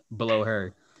 below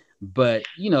her. But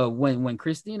when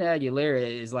Christina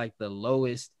Aguilera is like the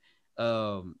lowest,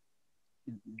 the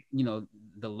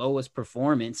lowest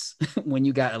performance, when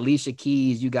you got Alicia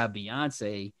Keys, you got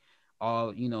Beyonce,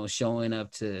 all showing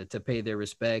up to pay their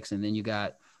respects, and then you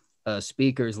got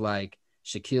speakers like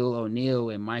Shaquille O'Neal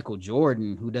and Michael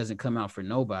Jordan, who doesn't come out for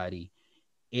nobody.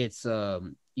 It's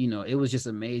it was just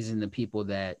amazing, the people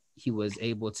that he was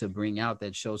able to bring out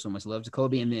that show so much love to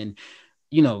Kobe. And then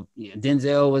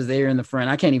Denzel was there in the front.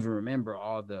 I can't even remember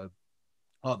all the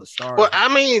stars. Well,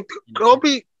 I mean,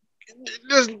 Kobe,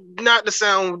 just not to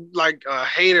sound like a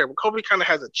hater, but Kobe kind of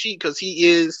has a cheat because he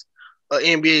is an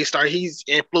NBA star. He's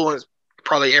influenced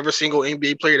probably every single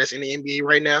NBA player that's in the NBA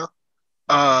right now.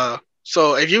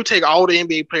 So if you take all the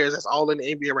NBA players that's all in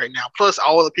the NBA right now, plus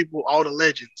all the people, all the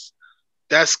legends,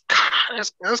 that's kind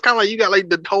of like you got like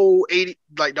the whole 80,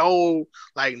 like the whole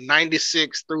like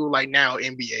 96 through like now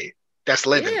NBA that's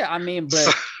living. Yeah, I mean,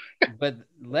 but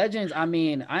legends, I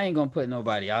mean, I ain't gonna put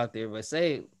nobody out there, but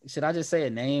should I just say a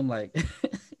name? Like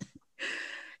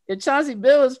if Chauncey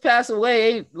Billups passed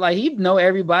away, like he know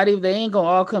everybody, if they ain't gonna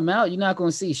all come out, you're not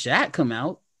gonna see Shaq come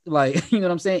out. Like, you know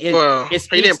what I'm saying? He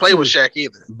didn't play with Shaq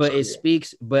either. But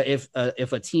speaks. But if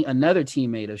another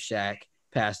teammate of Shaq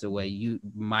passed away, you're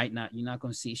not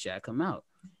going to see Shaq come out.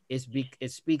 It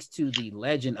speaks to the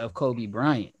legend of Kobe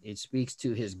Bryant. It speaks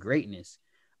to his greatness,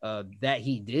 that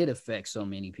he did affect so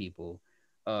many people.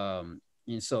 And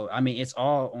so, I mean, it's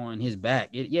all on his back.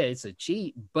 It's a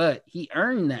cheat, but he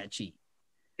earned that cheat.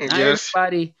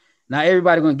 Not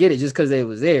everybody gonna get it just because they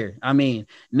was there. I mean,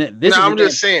 this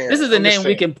is a name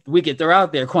we can throw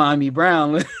out there. Kwame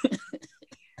Brown.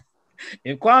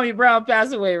 If Kwame Brown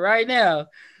passed away right now,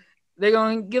 they're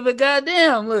gonna give a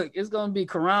goddamn look. It's gonna be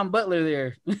Karan Butler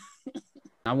there.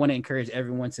 I want to encourage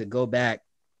everyone to go back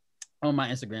on my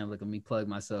Instagram. Look at me plug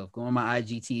myself. Go on my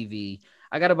IGTV.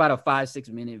 I got about a 5-6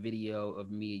 minute video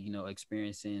of me,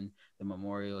 experiencing the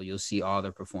memorial. You'll see all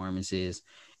the performances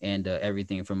and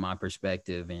everything from my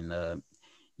perspective. And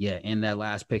and that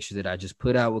last picture that I just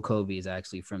put out with Kobe is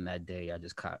actually from that day. I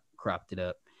just cropped it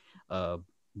up.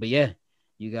 But yeah,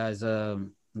 you guys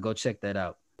go check that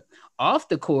out. Off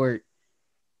the court,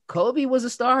 Kobe was a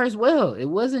star as well. It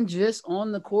wasn't just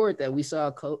on the court that we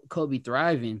saw Kobe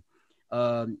thriving.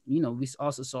 We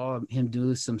also saw him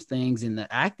do some things in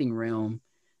the acting realm.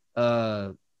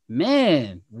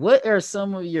 Man, what are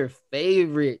some of your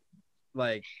favorite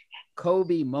like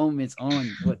Kobe moments on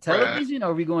television,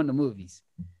 or are we going to movies?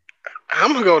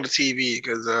 I'm gonna go to TV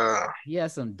because he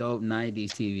has some dope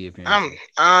 90s TV appearances.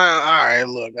 All right,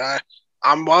 look,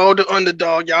 I'm all the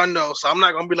underdog, y'all know. So I'm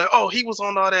not gonna be like, oh, he was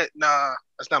on all that. Nah,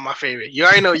 that's not my favorite. You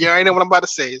already know. You already know what I'm about to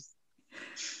say. It's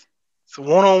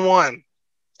one on one.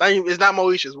 It's not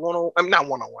Moesha's one on. I mean, not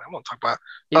one on one. I'm gonna talk about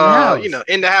In the house.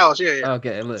 in the house. Yeah, yeah.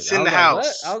 Okay, look. It's in the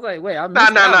house. What? I was like, wait, I Nah,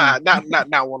 missed that one.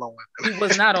 not one on one. He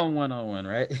was not on one-on-one,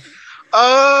 right?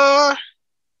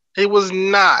 He was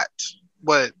not.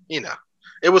 But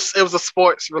it was a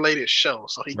sports related show,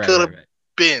 so he could have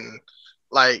been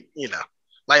like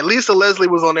like Lisa Leslie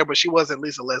was on there, but she wasn't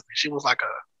Lisa Leslie. She was like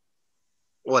a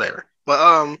whatever.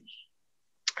 But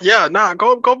yeah, nah,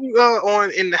 Kobe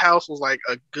on In the House was like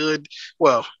a good.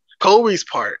 Well, Kobe's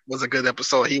part was a good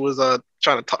episode. He was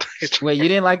trying to talk. Wait, you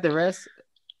didn't like the rest?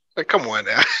 Like, come on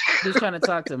now. He was trying to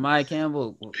talk to Mike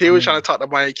Campbell. He was trying to talk to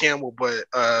Mike Campbell, but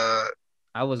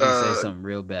I was gonna say something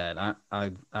real bad.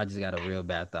 I just got a real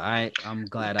bad thought. I'm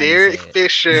glad. Derek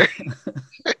Fisher.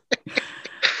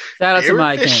 Shout out to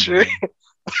Mike Campbell.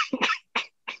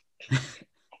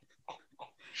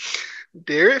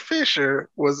 Derek Fisher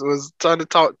was trying to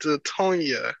talk to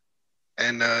Tonya,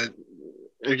 and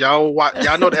y'all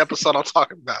know the episode I'm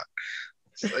talking about.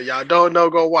 So y'all don't know,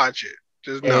 go watch it.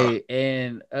 Just know.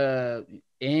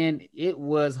 And it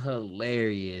was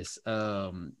hilarious.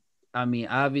 I mean,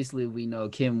 obviously we know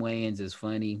Kim Wayans is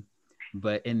funny,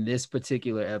 but in this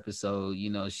particular episode,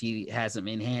 she had some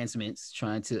enhancements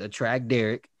trying to attract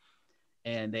Derek,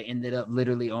 and they ended up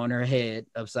literally on her head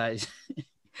upside.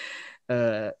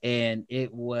 And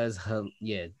it was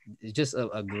just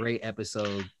a great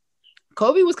episode.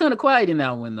 Kobe was kind of quiet in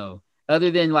that one though,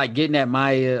 other than like getting at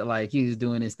Maya, like he was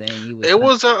doing his thing. But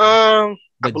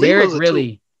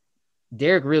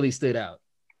Derek really stood out.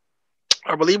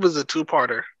 I believe it was a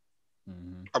two-parter.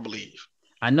 Mm-hmm. I believe.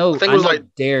 I know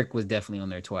Derek was definitely on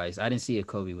there twice. I didn't see if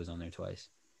Kobe was on there twice.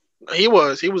 He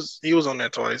was on there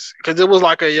twice because it was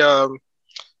like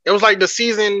it was like the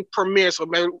season premiere, so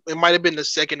maybe it might have been the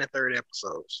second and third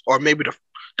episodes, or maybe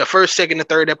the first, second, and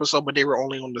third episode, but they were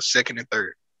only on the second and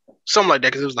third, something like that,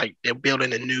 because it was like they're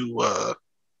building a new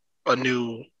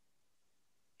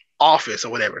office or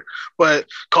whatever. But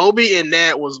Kobe in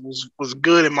that was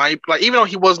good in my like, even though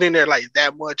he wasn't in there like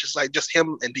that much, it's like just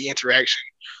him and the interaction.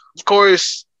 Of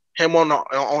course, him on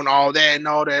all that and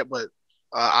all that, but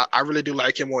I really do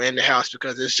like him on In the House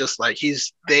because it's just like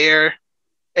he's there.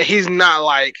 And he's not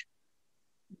like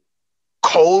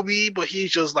Kobe, but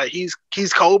he's just like he's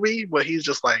Kobe, but he's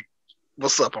just like,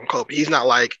 what's up, I'm Kobe. He's not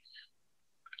like,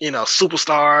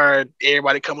 superstar,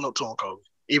 everybody coming up to him Kobe,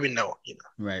 even though,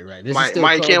 Right.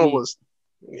 Mike Campbell was.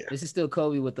 Yeah. This is still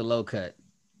Kobe with the low cut.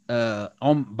 By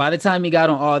the time he got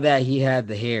on all that, he had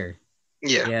the hair.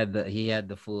 Yeah. He had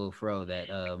the full fro that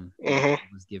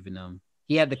was giving him.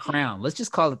 He had the crown. Let's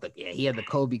just call it he had the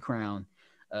Kobe crown.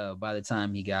 By the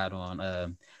time he got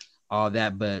on all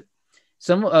that, but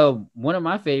one of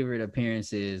my favorite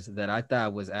appearances that I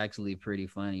thought was actually pretty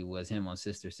funny was him on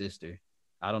Sister Sister.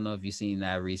 I don't know if you've seen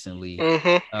that recently.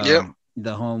 Mm-hmm.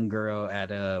 The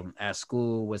homegirl at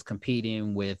school was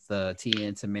competing with Tia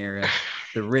and Tamara,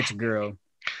 the rich girl,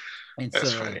 and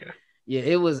that's funny. Yeah,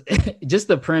 it was just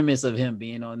the premise of him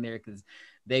being on there because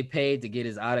they paid to get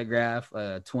his autograph,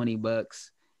 $20.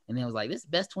 And it was like, this is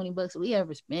the best $20 we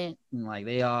ever spent. And like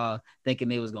they all thinking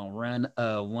they was gonna run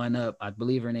one up. I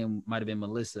believe her name might have been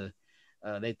Melissa.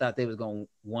 They thought they was gonna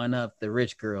one up the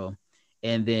rich girl,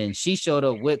 and then she showed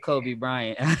up with Kobe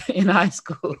Bryant in high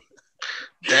school.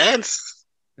 I'm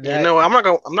not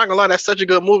gonna lie, that's such a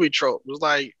good movie trope. It was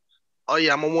like, oh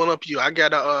yeah, I'm gonna one up you. I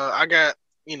got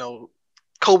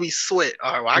Kobe sweat.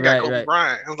 All right, well, I got Kobe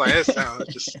Bryant. I was like, that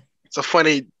sounds just. It's a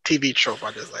funny TV trope.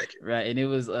 I just like it. Right. And it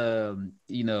was,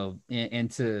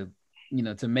 and to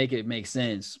make it make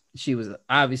sense, she was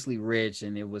obviously rich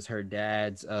and it was her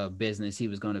dad's business. He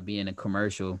was going to be in a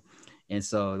commercial. And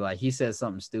so like he said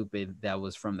something stupid that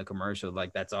was from the commercial.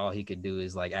 Like that's all he could do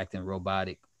is like acting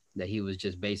robotic, that he was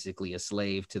just basically a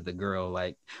slave to the girl.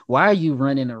 Like, why are you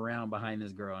running around behind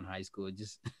this girl in high school?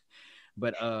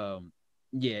 But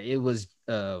yeah, it was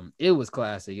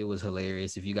classic. It was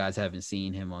hilarious. If you guys haven't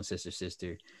seen him on Sister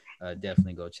Sister,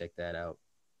 definitely go check that out.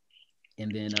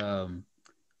 And then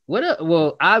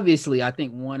well, obviously, I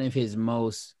think one of his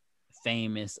most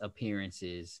famous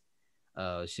appearances,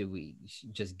 should we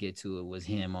just get to it, was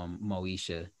him on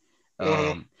Moesha.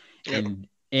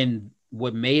 And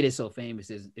what made it so famous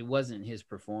is it wasn't his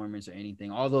performance or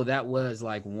anything, although that was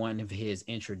like one of his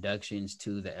introductions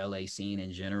to the LA scene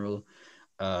in general.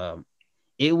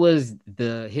 It was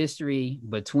the history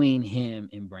between him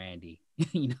and Brandy,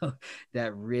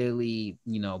 that really,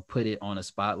 put it on a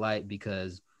spotlight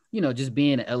because, just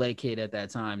being an LA kid at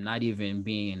that time, not even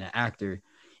being an actor,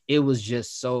 it was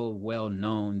just so well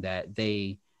known that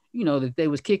they, that they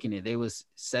was kicking it. They was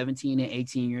 17 and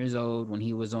 18 years old when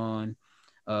he was on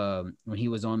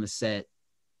the set.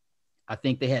 I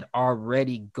think they had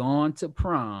already gone to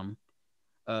prom,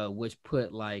 which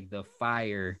put like the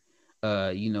fire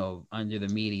under the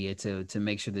media to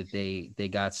make sure that they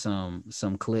got some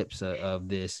clips of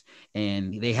this.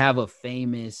 And they have a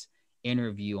famous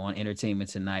interview on Entertainment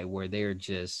Tonight where they're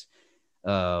just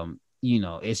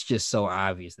it's just so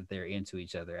obvious that they're into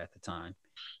each other at the time.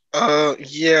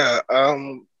 Yeah.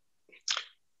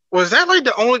 Was that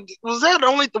the only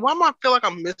why am I feel like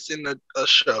I'm missing a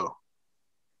show?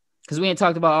 Because we ain't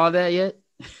talked about all that yet.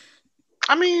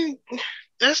 I mean,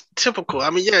 that's typical. I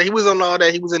mean, yeah, he was on all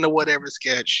that. He was in the whatever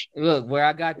sketch. Look, where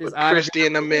I got this Christy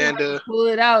and Amanda. Pull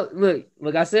it out. Look,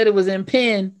 I said it was in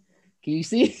pen. Can you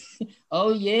see?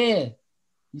 Oh yeah.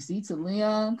 You see to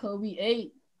Leon, Kobe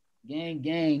 8.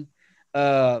 Gang.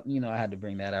 I had to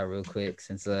bring that out real quick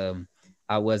since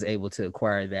I was able to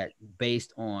acquire that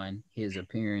based on his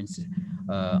appearance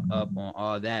up on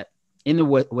all that in the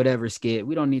whatever skit.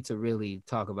 We don't need to really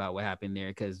talk about what happened there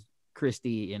because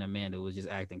Christy and Amanda was just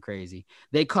acting crazy.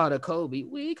 They caught a Kobe.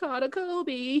 We caught a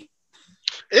Kobe.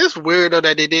 It's weird though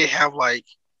that they did have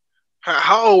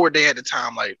how old were they at the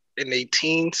time? Like in their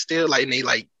teens still? Like in they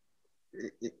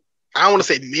I don't want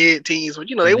to say mid-teens, but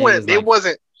they went. They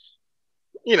wasn't.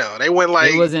 They went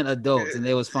like. It wasn't adults, and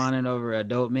they was fawning over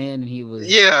adult men, and he was.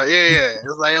 Yeah.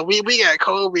 It's like we got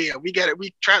Kobe, and we got it.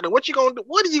 We tried to. What you gonna do?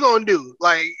 What are you gonna do?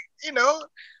 Like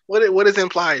what is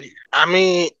implied here? I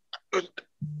mean,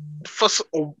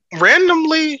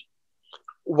 randomly,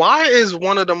 why is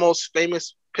one of the most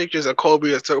famous pictures of Kobe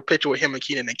is a picture with him and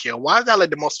Keenan and Kel? Why is that like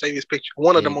the most famous picture?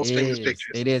 One of the most famous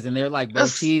pictures. It is, and they're like both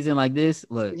cheesing like this.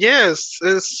 Look. Yes,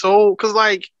 it's so because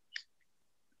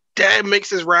Dad makes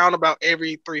his round about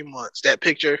every 3 months. That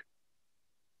picture,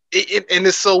 and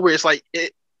it's so weird. It's like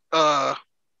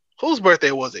whose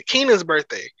birthday was it? Keenan's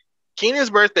birthday.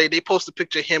 They post a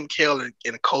picture of him, Kel,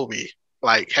 and Kobe.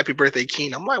 Like, happy birthday,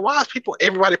 Keenan. I'm like, why is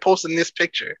everybody posting this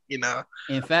picture? In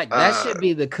fact, that should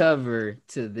be the cover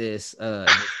to this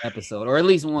episode, or at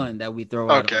least one that we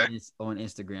throw out on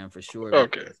Instagram for sure.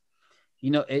 Okay.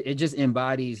 It just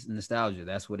embodies nostalgia.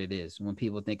 That's what it is. When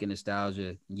people think of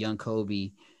nostalgia, young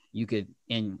Kobe, he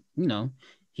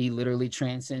literally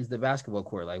transcends the basketball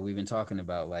court, like we've been talking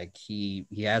about. Like he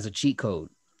has a cheat code,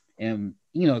 and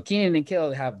Keenan and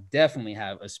Kel definitely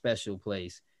have a special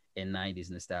place in 90s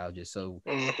nostalgia. So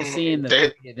seeing the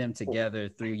three of them together,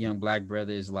 3 young black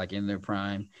brothers like in their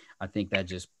prime, I think that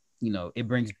just it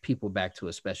brings people back to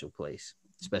a special place.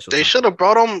 They should have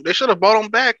brought them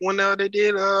back when they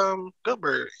did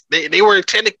Goodbird. They were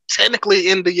technically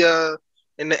in the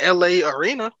LA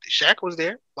arena. Shaq was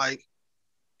there. Like,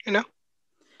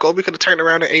 Kobe could have turned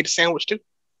around and ate a sandwich too.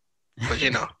 But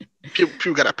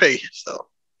people gotta pay. So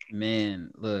man,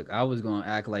 look, I was gonna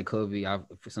act like Kobe. I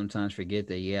sometimes forget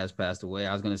that he has passed away.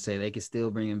 I was gonna say they could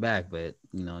still bring him back, but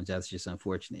that's just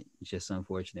unfortunate. It's just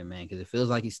unfortunate, man, because it feels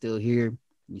like he's still here.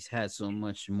 He's had so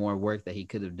much more work that he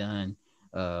could have done.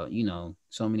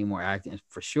 So many more acting.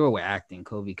 For sure with acting,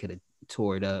 Kobe could have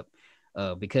tore it up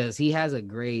because he has a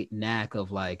great knack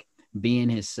of like being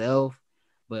himself,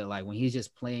 but like when he's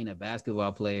just playing a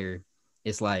basketball player,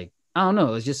 it's like, I don't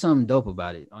know, it's just something dope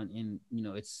about it.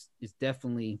 It's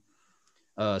definitely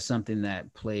something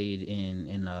that played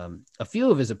in a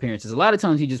few of his appearances. A lot of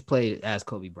times he just played as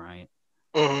Kobe Bryant.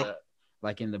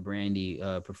 Like in the Brandy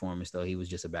performance, though, he was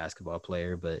just a basketball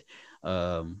player. But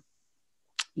I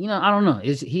don't know.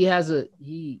 He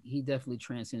definitely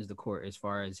transcends the court as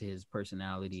far as his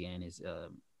personality and his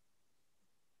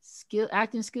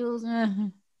acting skills.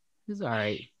 He's all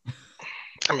right.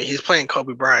 I mean, he's playing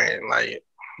Kobe Bryant, like.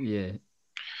 Yeah. He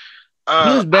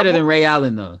was better than Ray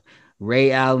Allen, though.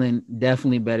 Ray Allen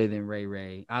definitely better than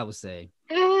Ray, I would say.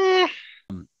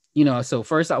 So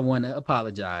first I want to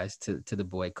apologize to the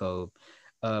boy Kobe.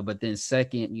 But then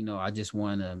second, I just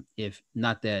want to, if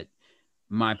not that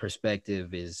my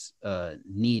perspective is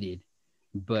needed,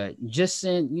 but just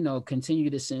continue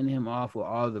to send him off with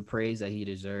all the praise that he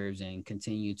deserves and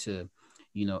continue to,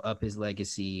 up his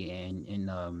legacy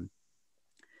and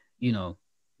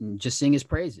just sing his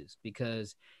praises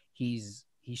because he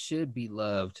should be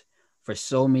loved for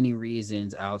so many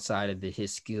reasons outside of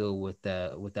his skill with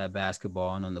that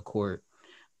basketball and on the court.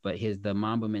 But the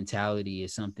Mamba mentality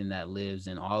is something that lives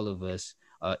in all of us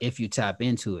if you tap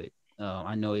into it.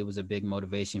 I know it was a big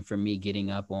motivation for me getting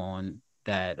up on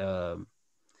that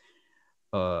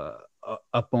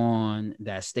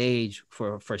stage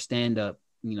for stand up.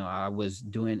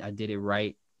 I did it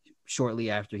right shortly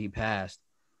after he passed,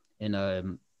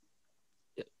 and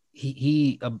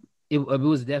he it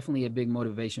was definitely a big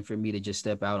motivation for me to just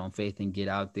step out on faith and get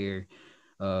out there,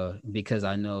 because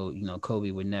I know,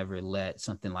 Kobe would never let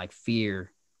something like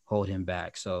fear hold him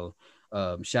back. So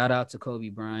shout out to Kobe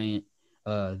Bryant,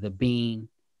 the Bean,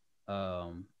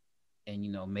 and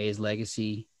may his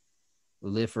legacy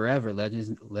live forever.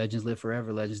 Legends live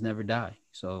forever. Legends never die.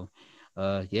 So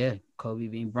Kobe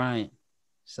Bean Bryant,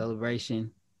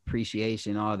 celebration,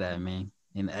 appreciation, all that, man.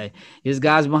 And his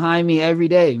guys behind me every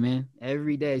day, man,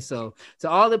 every day. So to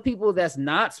all the people that's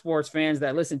not sports fans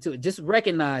that listen to it, just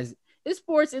recognize it's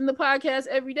sports in the podcast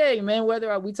every day, man,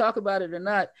 whether we talk about it or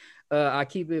not. I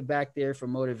keep it back there for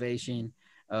motivation,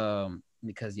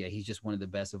 because he's just one of the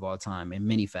best of all time in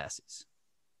many facets.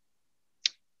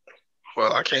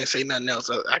 Well, I can't say nothing else.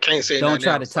 I can't say Don't nothing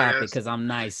try else, to top it, because I'm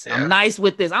nice. Yeah. I'm nice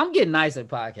with this. I'm getting nice at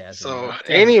podcasts. So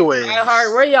anyways,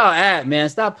 where y'all at, man?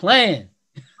 Stop playing.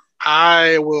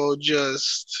 I will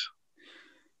just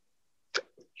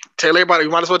tell everybody. You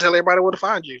might as well tell everybody where to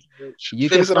find you. You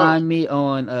can find me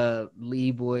on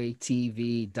LeeboyTV.com,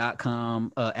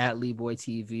 at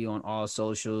LeeboyTV on all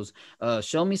socials.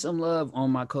 Show me some love on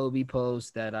my Kobe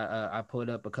post that I put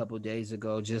up a couple days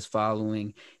ago, just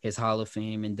following his Hall of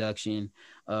Fame induction.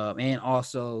 And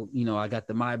also, I got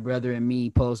the My Brother and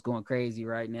Me post going crazy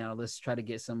right now. Let's try to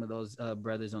get some of those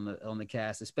brothers on the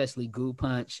cast, especially Goo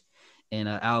Punch and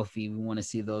Alfie. We want to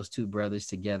see those two brothers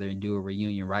together and do a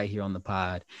reunion right here on the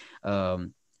pod. But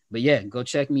yeah, go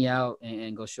check me out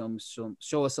and go show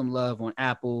us some love on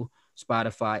Apple,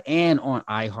 Spotify, and on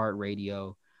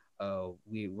iHeartRadio.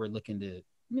 We're looking to,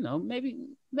 maybe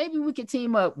we could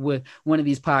team up with one of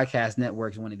these podcast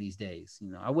networks one of these days.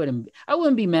 I wouldn't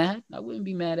be mad. I wouldn't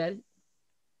be mad at it.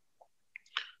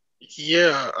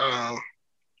 Yeah,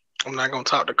 I'm not gonna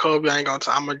talk to Kobe. I'm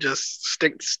gonna just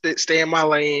stay in my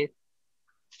lane.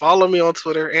 Follow me on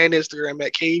Twitter and Instagram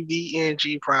at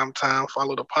KVNG Primetime.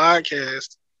 Follow the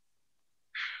podcast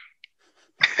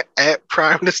at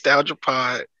Prime Nostalgia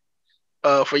Pod.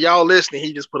 For y'all listening,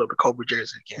 he just put up the Kobe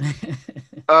jersey again.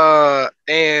 Follow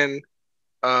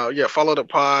the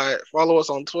pod. Follow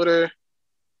us on Twitter,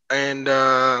 and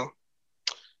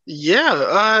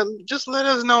just let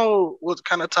us know what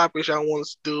kind of topics y'all want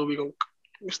us to do.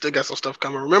 We still got some stuff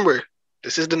coming. Remember,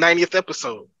 this is the 90th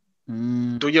episode.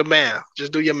 Do your math.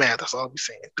 Just do your math. That's all we're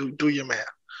saying. Do your math.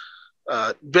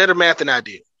 Better math than I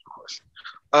did, of course.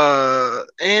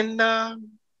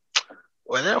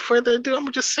 Without further ado, I'm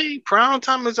gonna just say prime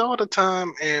time is all the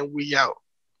time, and we out.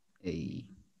 Hey.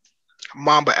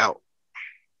 Mamba out.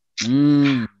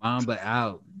 Mamba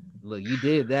out. Look, you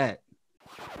did that.